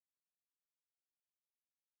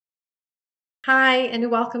Hi,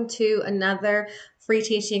 and welcome to another Free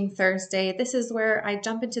Teaching Thursday. This is where I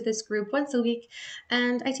jump into this group once a week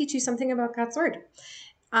and I teach you something about God's Word.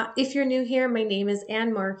 If you're new here, my name is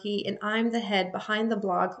Anne Markey, and I'm the head behind the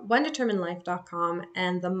blog OneDeterminedLife.com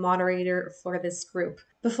and the moderator for this group.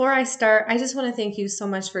 Before I start, I just want to thank you so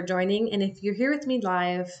much for joining. And if you're here with me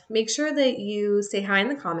live, make sure that you say hi in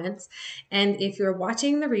the comments. And if you're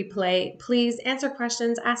watching the replay, please answer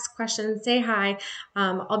questions, ask questions, say hi.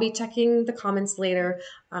 I'll be checking the comments later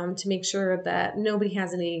to make sure that nobody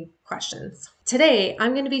has any questions. Today,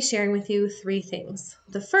 I'm going to be sharing with you 3 things.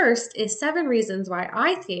 The first is 7 reasons why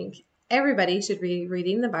I think everybody should be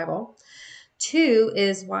reading the Bible. 2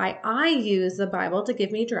 is why I use the Bible to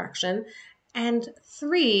give me direction. And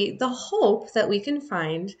 3, the hope that we can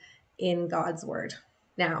find in God's Word.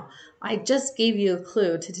 Now, I just gave you a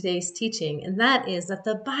clue to today's teaching, and that is that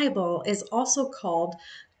the Bible is also called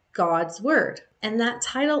God's Word. And that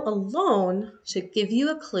title alone should give you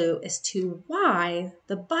a clue as to why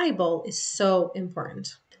the Bible is so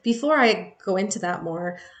important. Before I go into that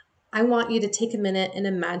more, I want you to take a minute and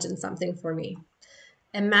imagine something for me.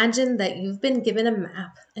 Imagine that you've been given a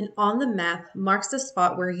map, and on the map marks the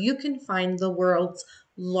spot where you can find the world's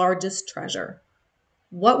largest treasure.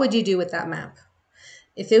 What would you do with that map?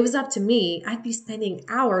 If it was up to me, I'd be spending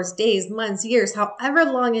hours, days, months, years, however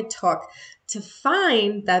long it took to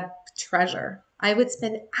find that treasure. I would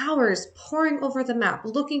spend hours poring over the map,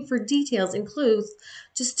 looking for details and clues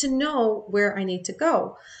just to know where I need to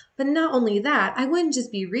go. But not only that, I wouldn't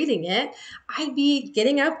just be reading it. I'd be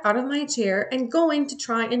getting up out of my chair and going to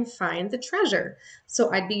try and find the treasure.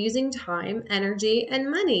 So I'd be using time, energy, and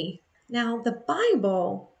money. Now, the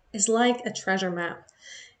Bible is like a treasure map,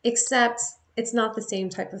 except it's not the same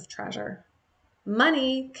type of treasure.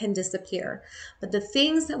 Money can disappear, but the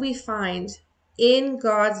things that we find in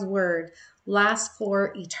God's Word last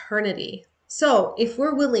for eternity. So if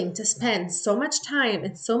we're willing to spend so much time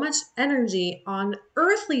and so much energy on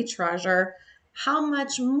earthly treasure, how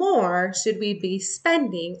much more should we be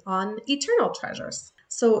spending on eternal treasures?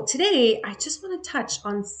 So today, I just want to touch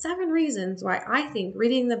on 7 reasons why I think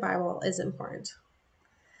reading the Bible is important.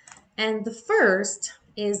 And the first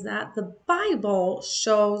is that the Bible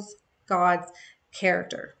shows God's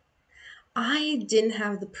character. I didn't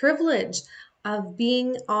have the privilege of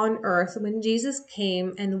being on earth when Jesus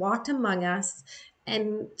came and walked among us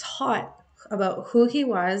and taught about who he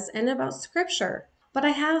was and about scripture. But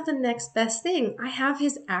I have the next best thing. I have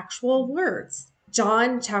his actual words.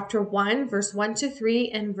 John chapter 1, verse 1 to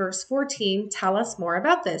 3 and verse 14 tell us more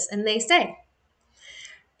about this. And they say,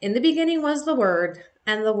 "In the beginning was the Word,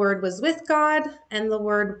 and the Word was with God, and the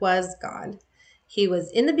Word was God. He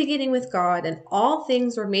was in the beginning with God, and all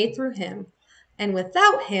things were made through him. And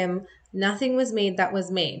without him, nothing was made that was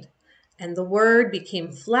made. And the Word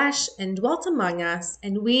became flesh and dwelt among us,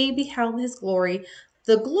 and we beheld his glory,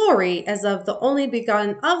 the glory as of the only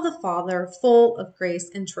begotten of the Father, full of grace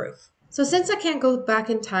and truth." So since I can't go back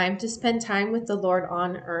in time to spend time with the Lord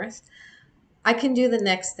on earth, I can do the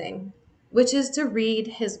next thing, which is to read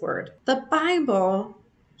his word. The Bible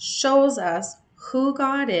shows us who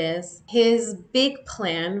God is, his big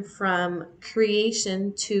plan from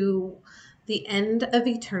creation to the end of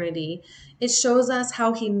eternity. It shows us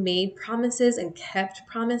how he made promises and kept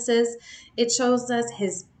promises. It shows us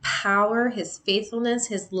his power, his faithfulness,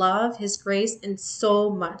 his love, his grace, and so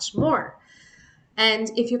much more. And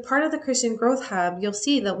if you're part of the Christian Growth Hub, you'll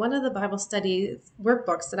see that one of the Bible study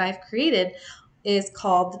workbooks that I've created is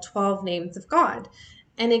called The 12 Names of God.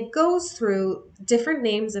 And it goes through different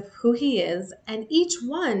names of who he is, and each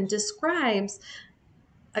one describes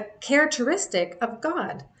a characteristic of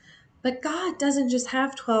God. But God doesn't just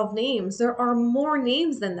have 12 names. There are more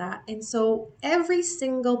names than that. And so every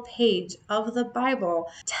single page of the Bible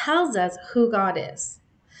tells us who God is.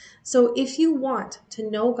 So if you want to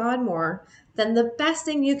know God more, then the best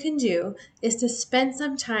thing you can do is to spend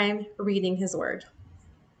some time reading his word.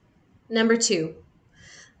 Number 2,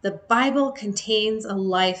 the Bible contains a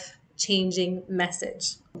life-changing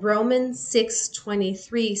message. Romans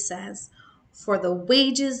 6:23 says, "For the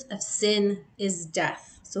wages of sin is death."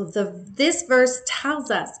 So this verse tells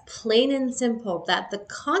us plain and simple that the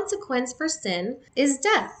consequence for sin is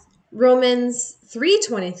death. Romans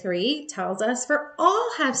 3:23 tells us, "For all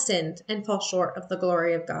have sinned and fall short of the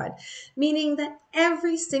glory of God," meaning that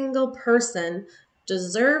every single person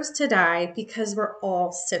deserves to die because we're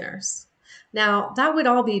all sinners. Now, that would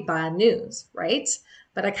all be bad news, right?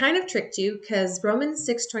 But I kind of tricked you because Romans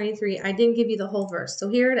 6:23, I didn't give you the whole verse. So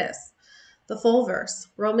here it is, the full verse.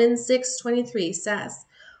 Romans 6:23 says,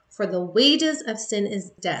 "For the wages of sin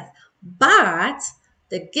is death, but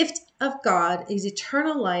the gift of God is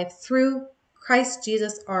eternal life through Christ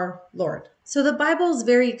Jesus our Lord. So the Bible is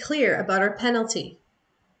very clear about our penalty.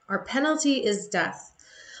 Our penalty is death.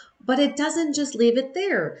 But it doesn't just leave it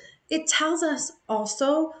there. It tells us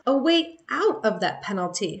also a way out of that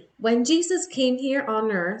penalty. When Jesus came here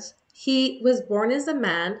on earth, he was born as a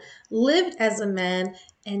man, lived as a man,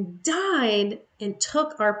 and died and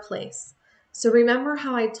took our place. So remember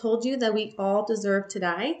how I told you that we all deserve to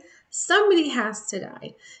die? Somebody has to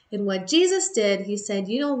die. And what Jesus did, he said,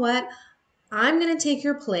 you know what? I'm going to take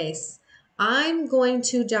your place. I'm going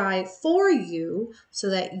to die for you so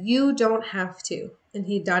that you don't have to. And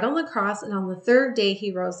he died on the cross, and on the third day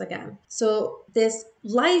he rose again. So this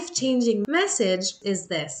life-changing message is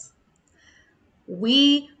this: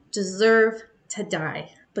 we deserve to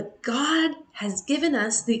die, but God has given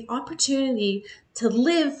us the opportunity to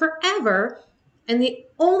live forever, and the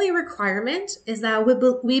only requirement is that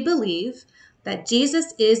we believe that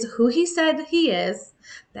Jesus is who he said he is,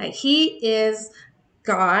 that he is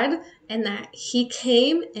God, and that he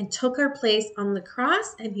came and took our place on the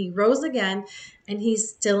cross, and he rose again, and he's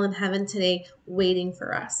still in heaven today waiting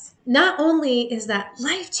for us. Not only is that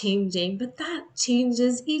life-changing, but that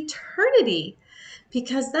changes eternity,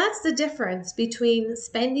 because that's the difference between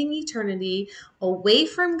spending eternity away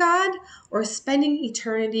from God or spending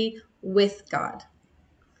eternity with God.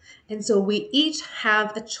 And so we each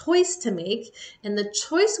have a choice to make, and the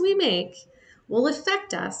choice we make will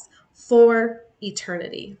affect us for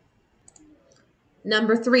eternity.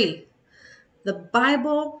 Number 3, the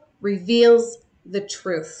Bible reveals the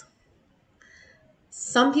truth.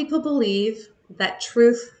 Some people believe that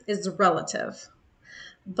truth is relative,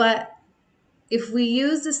 but if we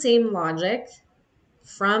use the same logic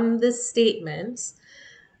from this statement,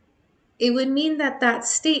 it would mean that that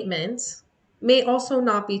statement may also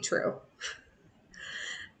not be true.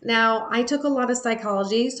 Now, I took a lot of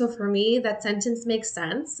psychology, so for me, that sentence makes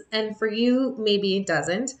sense, and for you, maybe it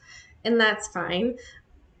doesn't, and that's fine.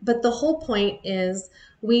 But the whole point is,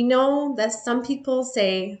 we know that some people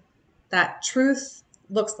say that truth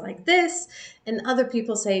looks like this, and other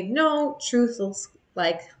people say, no, truth looks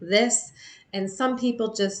like this, and some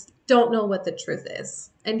people just don't know what the truth is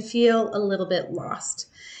and feel a little bit lost.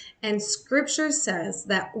 And Scripture says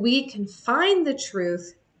that we can find the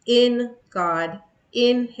truth in God,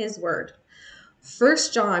 in his word. 1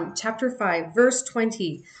 John chapter 5, verse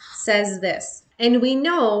 20 says this: and we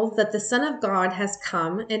know that the Son of God has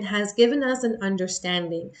come and has given us an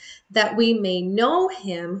understanding, that we may know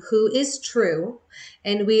him who is true,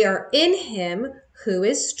 and we are in him who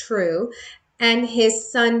is true, and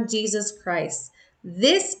his Son Jesus Christ.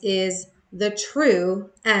 This is the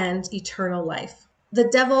true and eternal life. The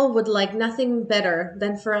devil would like nothing better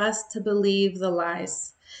than for us to believe the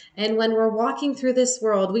lies. And when we're walking through this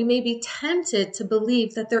world, we may be tempted to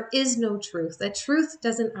believe that there is no truth, that truth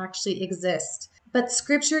doesn't actually exist. But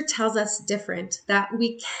Scripture tells us different, that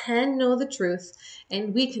we can know the truth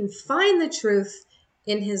and we can find the truth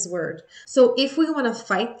in his word. So if we want to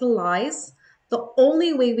fight the lies, the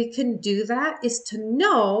only way we can do that is to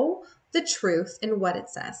know the truth and what it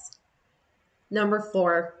says. Number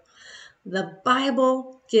 4, the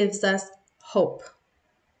Bible gives us hope.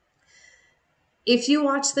 If you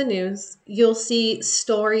watch the news, you'll see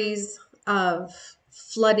stories of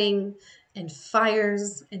flooding and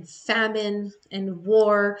fires and famine and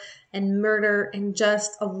war and murder and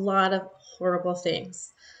just a lot of horrible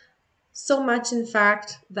things. So much, in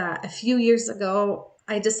fact, that a few years ago,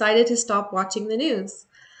 I decided to stop watching the news.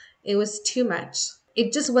 It was too much.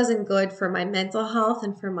 It just wasn't good for my mental health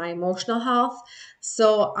and for my emotional health,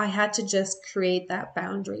 so I had to just create that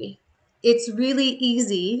boundary. It's really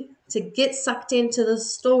easy to get sucked into the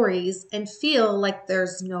stories and feel like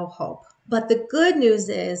there's no hope. But the good news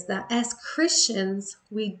is that as Christians,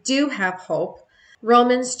 we do have hope.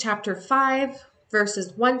 Romans chapter 5,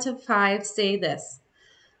 verses 1 to 5 say this: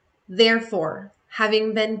 therefore,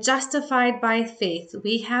 having been justified by faith,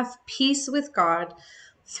 we have peace with God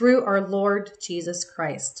through our Lord Jesus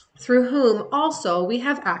Christ, through whom also we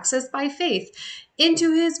have access by faith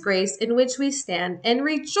into his grace, in which we stand and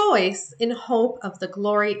rejoice in hope of the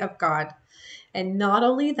glory of God. And not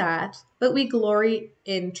only that, but we glory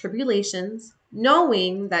in tribulations,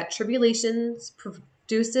 knowing that tribulations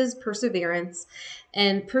produces perseverance,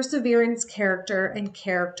 and perseverance character, and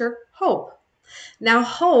character hope. Now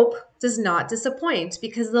hope does not disappoint,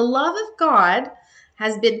 because the love of God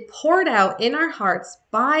has been poured out in our hearts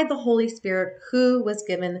by the Holy Spirit who was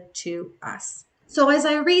given to us. So as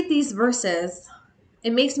I read these verses,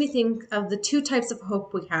 it makes me think of the two types of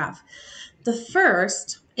hope we have. The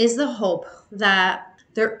first is the hope that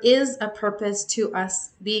there is a purpose to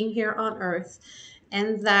us being here on earth,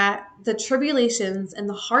 and that the tribulations and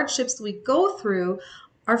the hardships we go through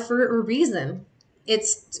are for a reason.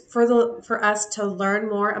 It's for us to learn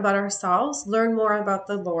more about ourselves, learn more about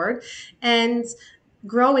the Lord, and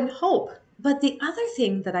grow in hope. But the other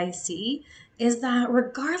thing that I see is that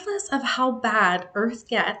regardless of how bad earth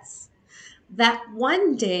gets, that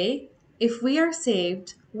one day, if we are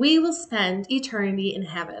saved, we will spend eternity in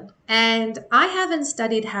heaven. And I haven't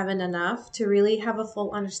studied heaven enough to really have a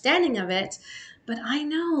full understanding of it, but I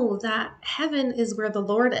know that heaven is where the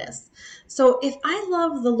Lord is. So if I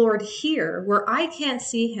love the Lord here, where I can't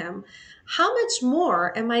see him, how much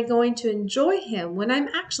more am I going to enjoy him when I'm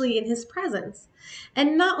actually in his presence?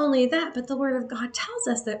 And not only that, but the Word of God tells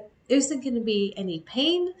us that there isn't going to be any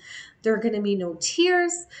pain, there are going to be no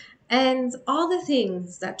tears, and all the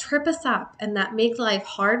things that trip us up and that make life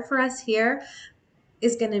hard for us here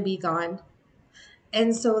is going to be gone.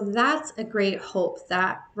 And so that's a great hope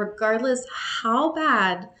that regardless how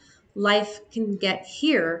bad life can get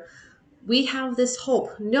here, we have this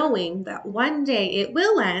hope knowing that one day it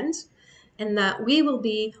will end and that we will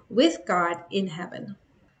be with God in heaven.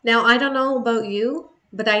 Now, I don't know about you,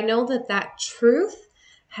 but I know that that truth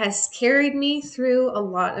has carried me through a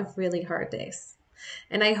lot of really hard days.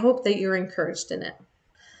 And I hope that you're encouraged in it.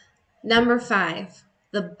 Number 5,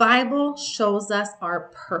 the Bible shows us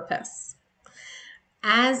our purpose.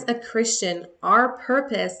 As a Christian, our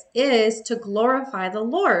purpose is to glorify the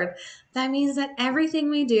Lord. That means that everything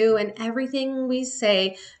we do and everything we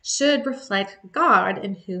say should reflect God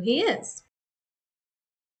and who He is.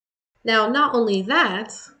 Now, not only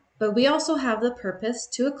that, but we also have the purpose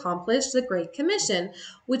to accomplish the Great Commission,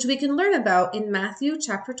 which we can learn about in Matthew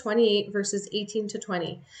chapter 28, verses 18 to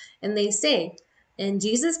 20. And they say, "And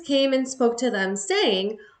Jesus came and spoke to them,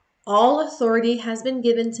 saying, All authority has been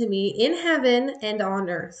given to me in heaven and on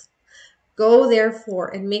earth. Go therefore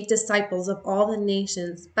and make disciples of all the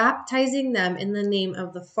nations, baptizing them in the name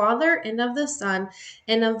of the Father and of the Son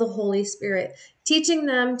and of the Holy Spirit, teaching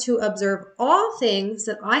them to observe all things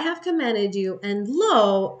that I have commanded you. And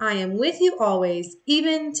lo, I am with you always,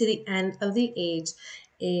 even to the end of the age.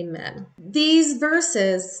 Amen." These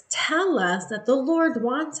verses tell us that the Lord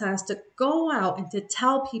wants us to go out and to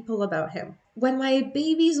tell people about Him. When my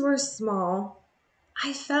babies were small,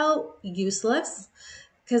 I felt useless,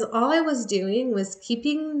 because all I was doing was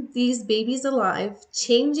keeping these babies alive,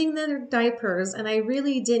 changing their diapers, and I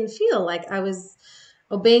really didn't feel like I was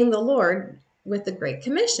obeying the Lord with the Great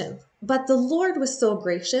Commission. But the Lord was so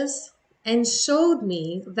gracious and showed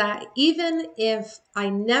me that even if I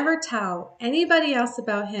never tell anybody else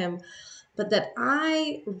about Him, but that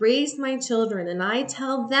I raise my children and I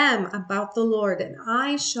tell them about the Lord and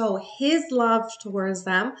I show His love towards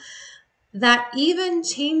them, that even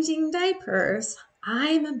changing diapers,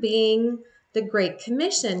 I'm obeying the Great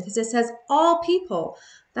Commission, because it says all people.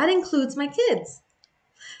 That includes my kids.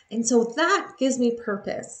 And so that gives me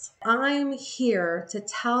purpose. I'm here to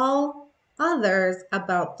tell others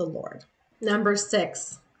about the Lord. Number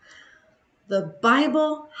 6, the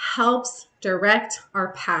Bible helps direct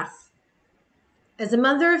our path. As a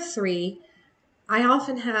mother of 3, I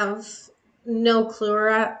often have no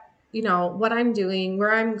clue what I'm doing,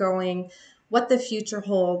 where I'm going, what the future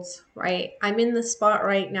holds, right? I'm in the spot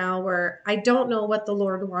right now where I don't know what the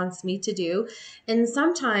Lord wants me to do. And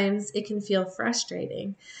sometimes it can feel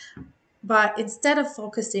frustrating. But instead of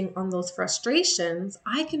focusing on those frustrations,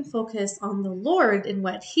 I can focus on the Lord and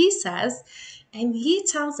what He says. And He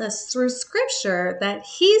tells us through Scripture that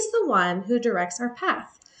He's the one who directs our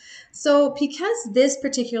path. So because this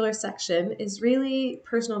particular section is really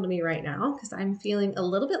personal to me right now, because I'm feeling a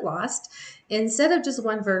little bit lost, instead of just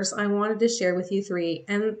one verse, I wanted to share with you 3,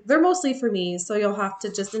 and they're mostly for me, so you'll have to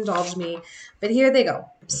just indulge me. But here they go.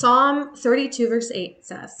 Psalm 32, verse 8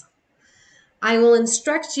 says, "I will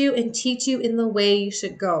instruct you and teach you in the way you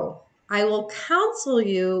should go. I will counsel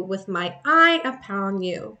you with my eye upon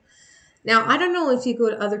you." Now, I don't know if you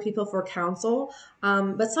go to other people for counsel,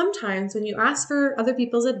 but sometimes when you ask for other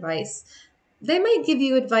people's advice, they might give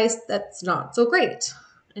you advice that's not so great.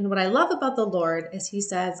 And what I love about the Lord is He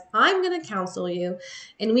says, I'm going to counsel you.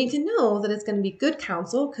 And we can know that it's going to be good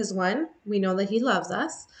counsel because 1, we know that He loves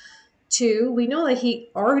us. 2, we know that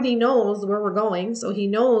He already knows where we're going. So He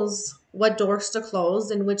knows what doors to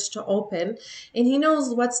close and which to open. And He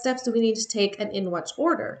knows what steps we need to take and in what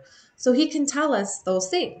order. So He can tell us those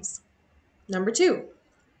things. Number 2,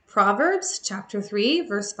 Proverbs chapter 3,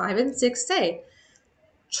 verse 5 and 6 say,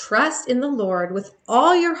 "Trust in the Lord with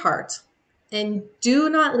all your heart and do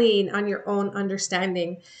not lean on your own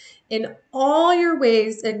understanding. In all your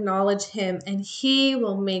ways acknowledge Him and He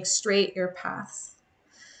will make straight your paths."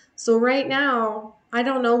 So right now, I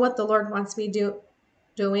don't know what the Lord wants me to do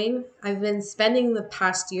doing. I've been spending the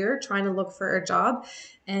past year trying to look for a job,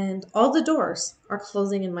 and all the doors are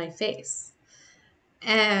closing in my face.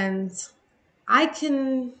 And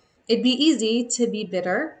it'd be easy to be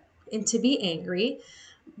bitter and to be angry,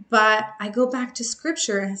 but I go back to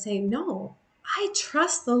scripture and say, no, I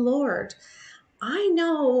trust the Lord. I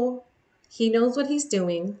know He knows what He's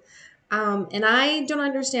doing. And I don't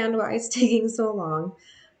understand why it's taking so long.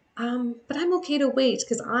 But I'm okay to wait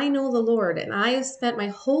because I know the Lord and I have spent my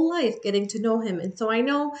whole life getting to know Him. And so I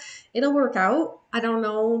know it'll work out. I don't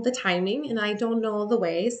know the timing and I don't know the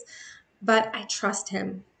ways, but I trust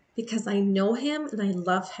Him because I know Him and I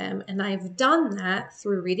love Him. And I've done that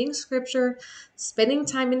through reading scripture, spending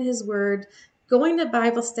time in His Word, going to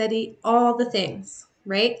Bible study, all the things,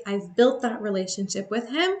 right? I've built that relationship with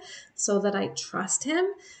Him so that I trust Him.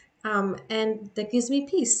 And that gives me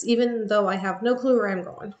peace, even though I have no clue where I'm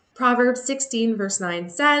going. Proverbs 16, verse 9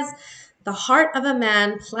 says, "The heart of a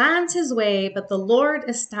man plans his way, but the Lord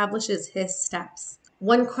establishes his steps."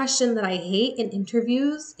 One question that I hate in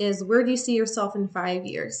interviews is, where do you see yourself in 5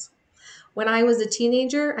 years? When I was a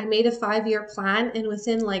teenager, I made a 5-year plan, and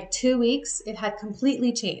within like 2 weeks, it had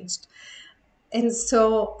completely changed. And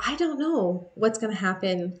so I don't know what's going to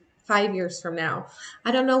happen 5 years from now.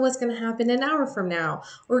 I don't know what's going to happen an hour from now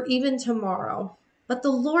or even tomorrow. But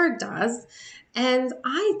the Lord does. And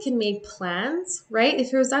I can make plans, right?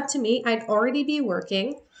 If it was up to me, I'd already be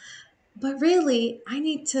working. But really, I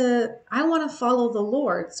want to follow the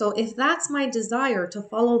Lord. So if that's my desire to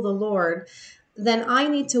follow the Lord, then I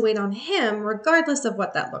need to wait on Him regardless of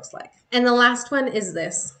what that looks like. And the last one is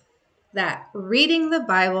this, that reading the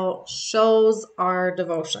Bible shows our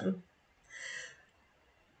devotion.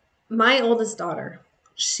 My oldest daughter,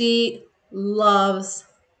 she loves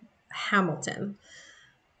Hamilton.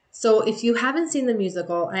 So if you haven't seen the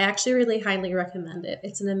musical, I actually really highly recommend it.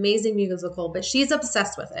 It's an amazing musical, but she's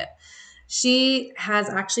obsessed with it. She has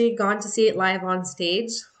actually gone to see it live on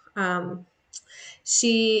stage.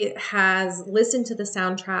 She has listened to the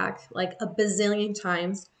soundtrack like a bazillion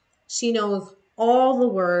times. She knows all the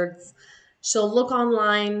words. She'll look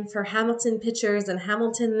online for Hamilton pictures and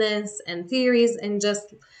Hamilton this and theories and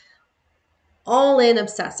just all in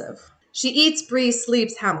obsessive. She eats, breathes,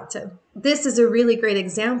 sleeps Hamilton. This is a really great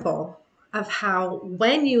example of how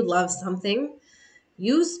when you love something,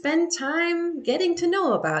 you spend time getting to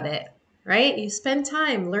know about it, right? You spend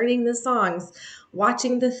time learning the songs,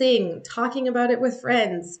 watching the thing, talking about it with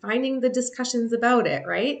friends, finding the discussions about it,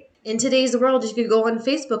 right? In today's world, you could go on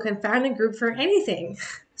Facebook and find a group for anything.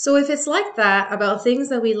 So if it's like that about things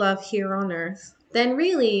that we love here on earth, then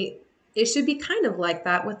really it should be kind of like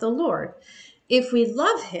that with the Lord. If we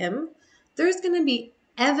love Him, there's going to be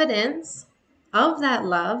evidence of that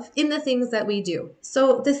love in the things that we do.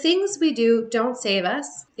 So the things we do don't save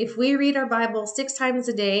us. If we read our Bible 6 times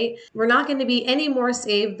a day, we're not going to be any more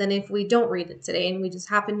saved than if we don't read it today and we just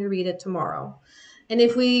happen to read it tomorrow. And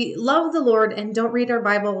if we love the Lord and don't read our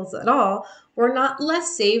Bibles at all, we're not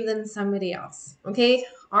less saved than somebody else, okay?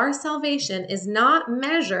 Our salvation is not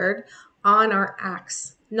measured on our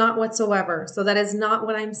acts, not whatsoever. So that is not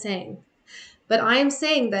what I'm saying. But I'm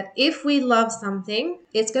saying that if we love something,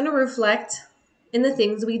 it's going to reflect in the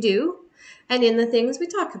things we do and in the things we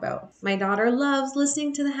talk about. My daughter loves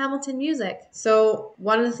listening to the Hamilton music. So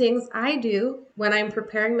one of the things I do when I'm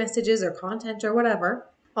preparing messages or content or whatever,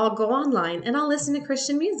 I'll go online and I'll listen to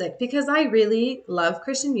Christian music because I really love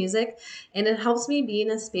Christian music and it helps me be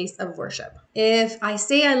in a space of worship. If I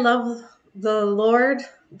say I love the Lord,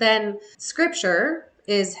 then scripture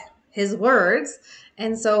is His words.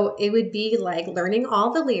 And so it would be like learning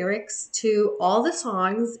all the lyrics to all the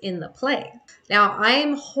songs in the play. Now,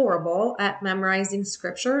 I'm horrible at memorizing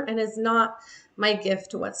scripture and it's not my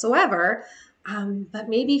gift whatsoever. But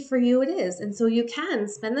maybe for you it is. And so you can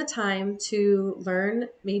spend the time to learn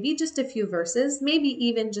maybe just a few verses, maybe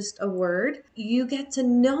even just a word. You get to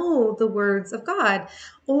know the words of God.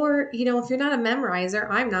 Or, if you're not a memorizer,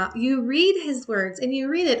 I'm not, you read His words and you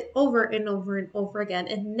read it over and over and over again.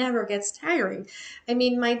 It never gets tiring. I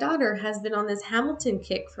mean, my daughter has been on this Hamilton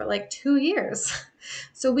kick for like 2 years.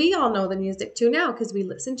 So we all know the music too now because we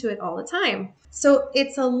listen to it all the time. So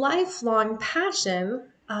it's a lifelong passion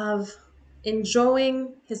of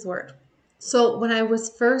enjoying His Word. So when I was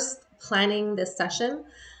first planning this session,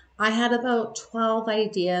 I had about 12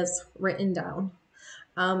 ideas written down.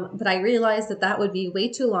 But I realized that would be way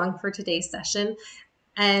too long for today's session.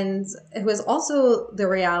 And it was also the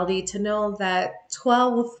reality to know that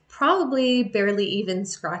 12 probably barely even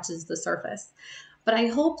scratches the surface. But I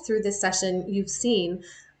hope through this session you've seen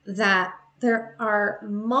that there are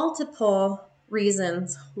multiple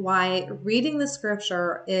reasons why reading the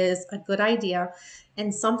scripture is a good idea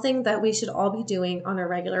and something that we should all be doing on a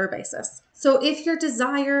regular basis. So if your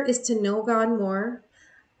desire is to know God more,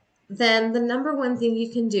 then the number one thing you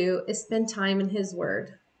can do is spend time in His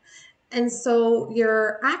Word. And so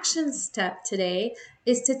your action step today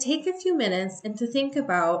is to take a few minutes and to think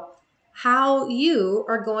about how you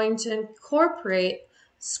are going to incorporate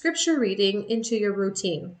scripture reading into your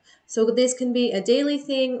routine. So this can be a daily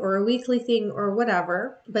thing or a weekly thing or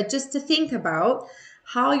whatever, but just to think about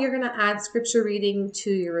how you're going to add scripture reading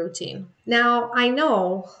to your routine. Now, I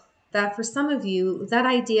know that for some of you, that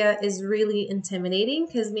idea is really intimidating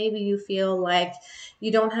because maybe you feel like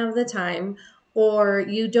you don't have the time, or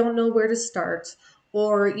you don't know where to start,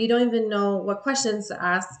 or you don't even know what questions to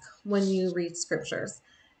ask when you read scriptures.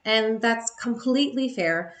 And that's completely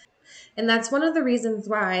fair. And that's one of the reasons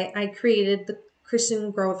why I created the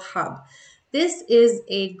Christian Growth Hub. This is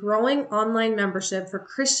a growing online membership for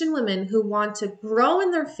Christian women who want to grow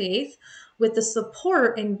in their faith with the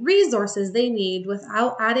support and resources they need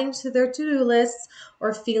without adding to their to-do lists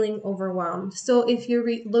or feeling overwhelmed. So if you're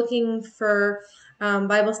looking for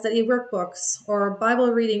Bible study workbooks or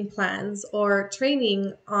Bible reading plans or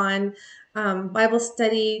training on Bible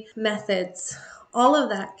study methods, all of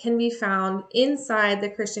that can be found inside the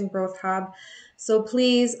Christian Growth Hub. So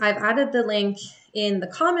please, I've added the link in the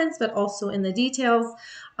comments, but also in the details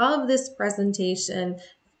of this presentation.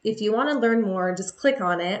 If you want to learn more, just click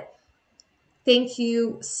on it. Thank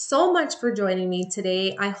you so much for joining me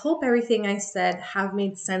today. I hope everything I said have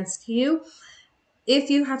made sense to you. If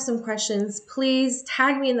you have some questions, please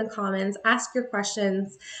tag me in the comments, ask your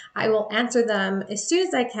questions. I will answer them as soon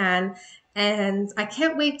as I can. And I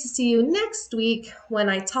can't wait to see you next week when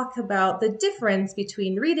I talk about the difference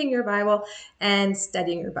between reading your Bible and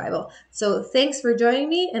studying your Bible. So thanks for joining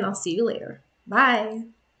me, and I'll see you later. Bye.